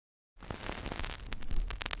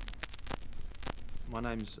My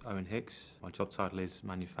name's Owen Hicks. My job title is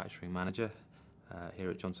Manufacturing Manager here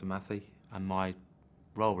at Johnson Matthey, and my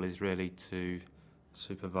role is really to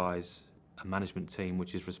supervise a management team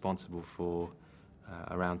which is responsible for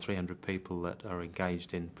around 300 people that are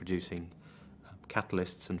engaged in producing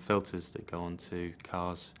catalysts and filters that go onto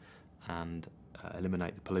cars and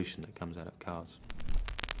eliminate the pollution that comes out of cars.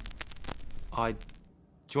 I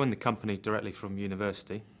joined the company directly from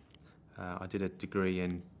university. I did a degree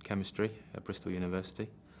in chemistry at Bristol University,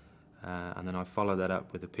 and then I followed that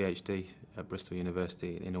up with a PhD at Bristol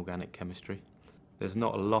University in organic chemistry. There's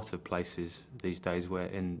not a lot of places these days where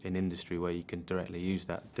in industry where you can directly use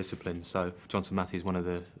that discipline, so Johnson Matthey is one of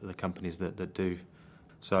the companies that do.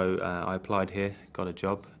 So I applied here, got a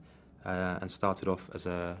job, and started off as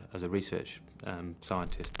a research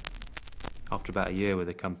scientist. After about a year with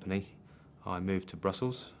the company, I moved to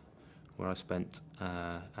Brussels, where I spent,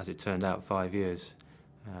 as it turned out, 5 years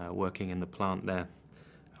working in the plant there.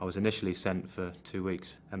 I was initially sent for 2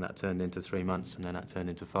 weeks, and that turned into 3 months, and then that turned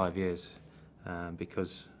into 5 years,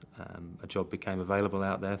 because a job became available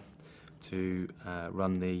out there to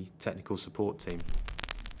run the technical support team.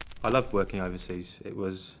 I loved working overseas. It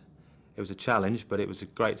was a challenge, but it was a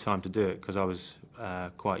great time to do it because I was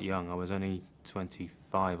quite young. I was only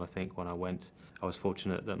 25, I think, when I went. I was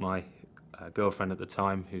fortunate that my girlfriend at the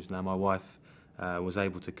time, who's now my wife, was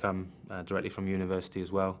able to come directly from university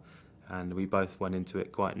as well, and we both went into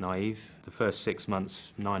it quite naive. The first 6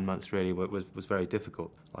 months, 9 months really was very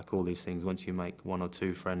difficult. Like all these things, once you make 1 or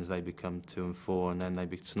 2 friends, they become 2 and 4, and then they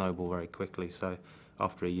snowball very quickly. So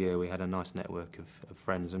after a year, we had a nice network of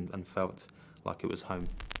friends and felt like it was home.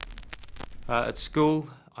 At school,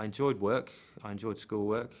 I enjoyed work. I enjoyed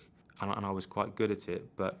schoolwork, and I was quite good at it,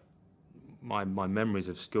 but my memories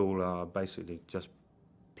of school are basically just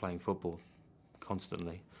playing football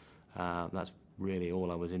constantly. That's really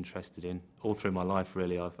all I was interested in. All through my life,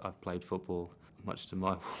 really, I've played football, much to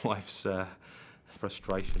my wife's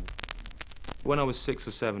frustration. When I was 6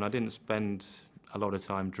 or 7, I didn't spend a lot of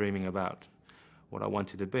time dreaming about what I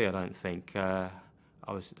wanted to be, I don't think. I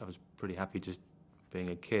was pretty happy just being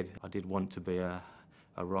a kid. I did want to be a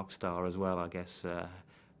rock star as well, I guess,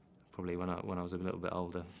 probably when I was a little bit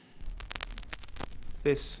older.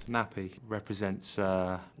 This nappy represents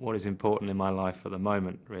what is important in my life at the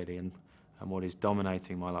moment, really, and what is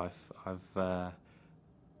dominating my life.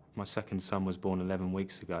 My second son was born 11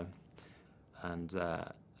 weeks ago, and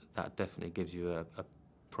that definitely gives you a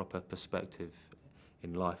proper perspective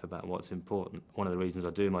in life about what's important. One of the reasons I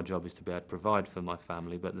do my job is to be able to provide for my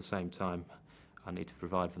family, but at the same time, I need to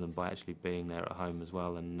provide for them by actually being there at home as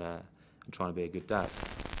well and trying to be a good dad.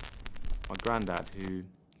 My granddad, who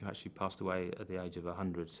actually passed away at the age of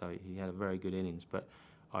 100, so he had a very good innings. But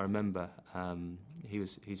I remember he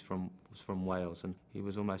was from Wales, and he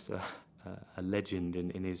was almost a legend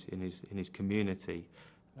in his community,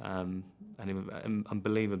 and he was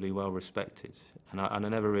unbelievably well respected. And I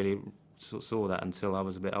never really saw that until I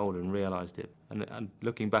was a bit older and realised it. And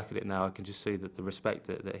looking back at it now, I can just see that the respect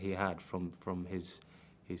that he had from his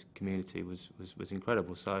community was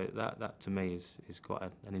incredible. So that to me is quite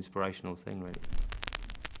an inspirational thing, really.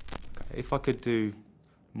 If I could do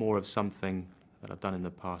more of something that I've done in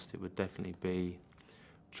the past, it would definitely be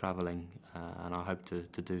travelling, and I hope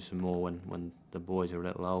to do some more when the boys are a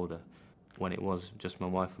little older. When it was just my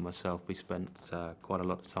wife and myself, we spent quite a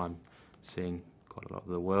lot of time seeing quite a lot of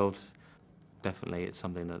the world. Definitely it's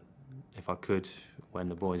something that, if I could, when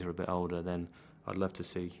the boys are a bit older, then I'd love to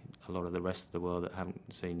see a lot of the rest of the world that I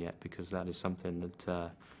haven't seen yet, because that is something that I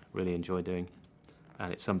really enjoy doing,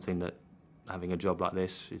 and it's something that having a job like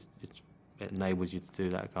this, it enables you to do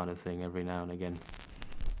that kind of thing every now and again.